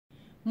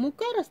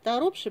Мука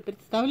расторопши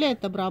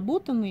представляет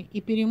обработанные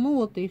и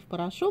перемолотые в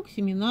порошок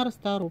семена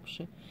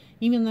расторопши.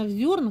 Именно в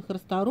зернах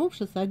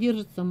расторопши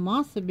содержится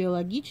масса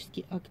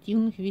биологически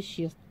активных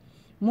веществ.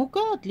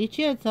 Мука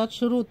отличается от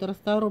широты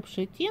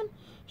расторопши тем,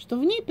 что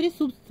в ней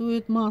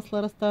присутствует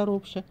масло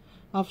расторопши,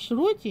 а в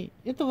широте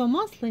этого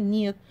масла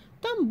нет,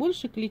 там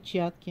больше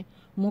клетчатки.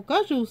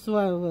 Мука же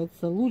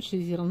усваивается лучше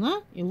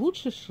зерна и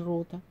лучше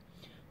широта.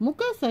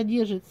 Мука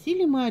содержит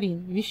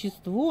силимарин,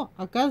 вещество,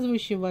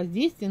 оказывающее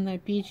воздействие на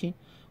печень.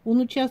 Он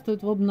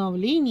участвует в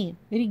обновлении,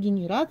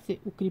 регенерации,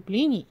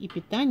 укреплении и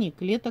питании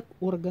клеток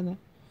органа.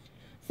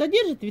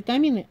 Содержит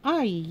витамины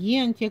А и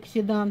Е,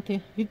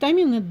 антиоксиданты,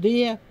 витамины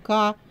D,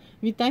 К,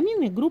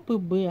 витамины группы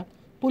В,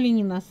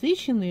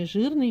 полиненасыщенные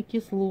жирные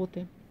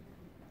кислоты.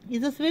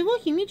 Из-за своего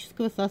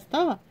химического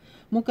состава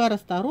мука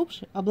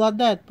расторопши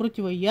обладает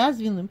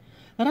противоязвенным,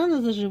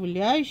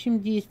 ранозаживляющим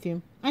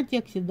действием.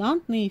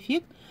 Антиоксидантный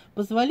эффект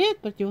позволяет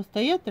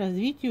противостоять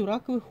развитию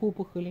раковых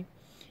опухолей.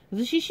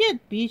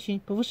 Защищает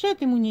печень,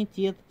 повышает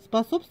иммунитет,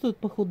 способствует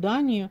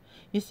похуданию,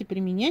 если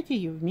применять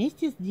ее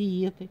вместе с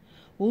диетой,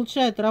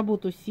 улучшает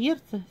работу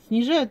сердца,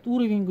 снижает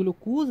уровень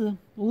глюкозы,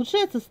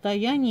 улучшает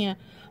состояние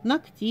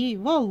ногтей,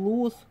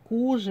 волос,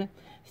 кожи,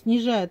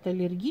 снижает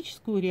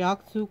аллергическую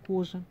реакцию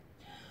кожи.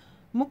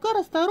 Мука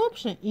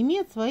расторопши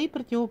имеет свои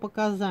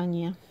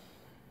противопоказания.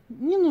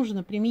 Не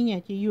нужно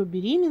применять ее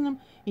беременным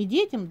и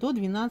детям до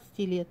 12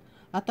 лет,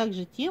 а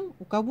также тем,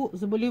 у кого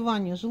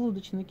заболевание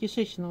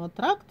желудочно-кишечного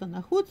тракта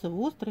находится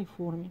в острой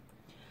форме.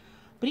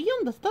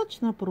 Прием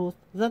достаточно прост.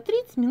 За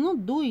 30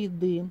 минут до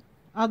еды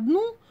 1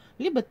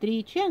 либо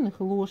 3 чайных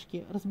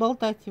ложки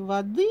разболтайте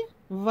в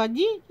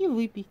воде и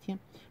выпейте.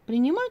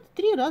 Принимать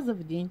 3 раза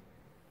в день.